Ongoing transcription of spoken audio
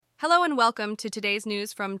Hello and welcome to today's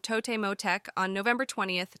news from TotemoTech on November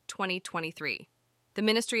 20th, 2023. The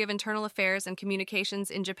Ministry of Internal Affairs and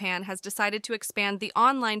Communications in Japan has decided to expand the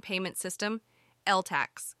online payment system,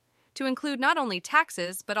 L-Tax, to include not only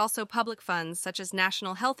taxes but also public funds such as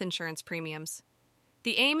national health insurance premiums.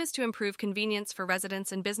 The aim is to improve convenience for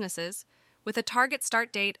residents and businesses, with a target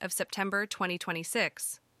start date of September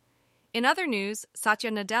 2026. In other news,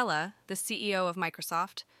 Satya Nadella, the CEO of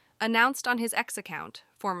Microsoft, announced on his X account,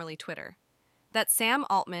 formerly Twitter, that Sam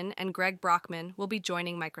Altman and Greg Brockman will be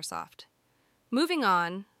joining Microsoft. Moving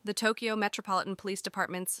on, the Tokyo Metropolitan Police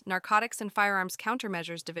Department's Narcotics and Firearms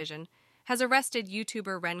Countermeasures Division has arrested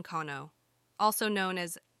YouTuber Ren Kono, also known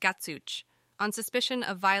as Gatsuch, on suspicion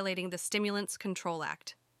of violating the Stimulants Control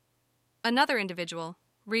Act. Another individual,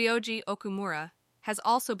 Ryoji Okumura, has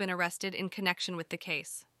also been arrested in connection with the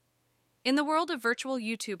case. In the world of virtual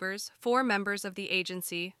YouTubers, 4 members of the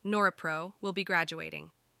agency, Noripro, will be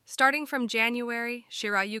graduating. Starting from January,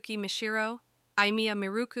 Shirayuki Mishiro, Aimiya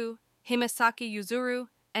Miruku, Himasaki Yuzuru,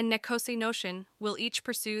 and Nekose Noshin will each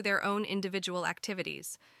pursue their own individual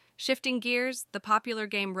activities. Shifting gears, the popular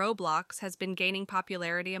game Roblox has been gaining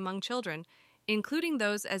popularity among children, including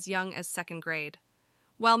those as young as 2nd grade.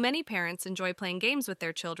 While many parents enjoy playing games with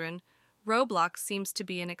their children, Roblox seems to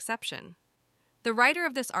be an exception. The writer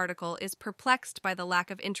of this article is perplexed by the lack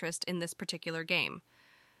of interest in this particular game.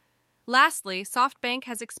 Lastly, SoftBank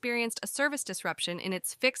has experienced a service disruption in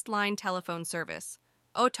its fixed-line telephone service,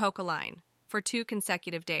 Otoka Line, for 2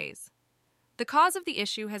 consecutive days. The cause of the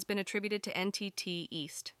issue has been attributed to NTT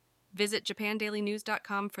East. Visit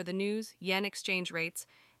JapanDailyNews.com for the news, yen exchange rates,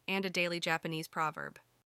 and a daily Japanese proverb.